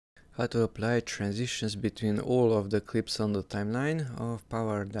how to apply transitions between all of the clips on the timeline of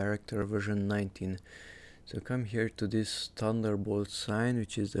PowerDirector version 19. So come here to this Thunderbolt sign,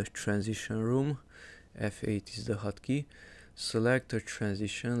 which is the transition room. F8 is the hotkey. Select a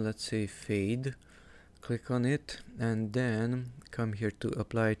transition, let's say fade. Click on it and then come here to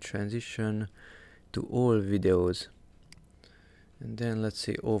apply transition to all videos. And then let's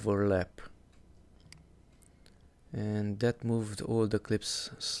say overlap. And that moved all the clips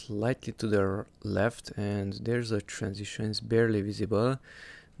slightly to the left, and there's a transition, it's barely visible.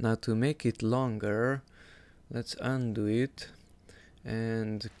 Now to make it longer, let's undo it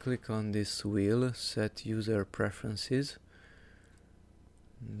and click on this wheel, set user preferences.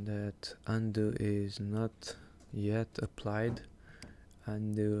 That undo is not yet applied.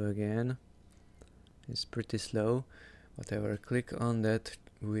 Undo again. It's pretty slow. Whatever, click on that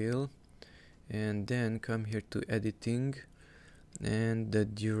wheel and then come here to editing, and the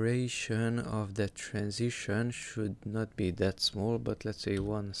duration of that transition should not be that small, but let's say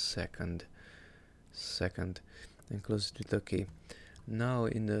 1 second and close it with OK. Now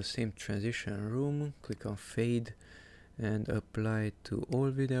in the same transition room, click on fade and apply to all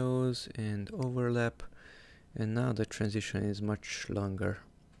videos and overlap, and now the transition is much longer.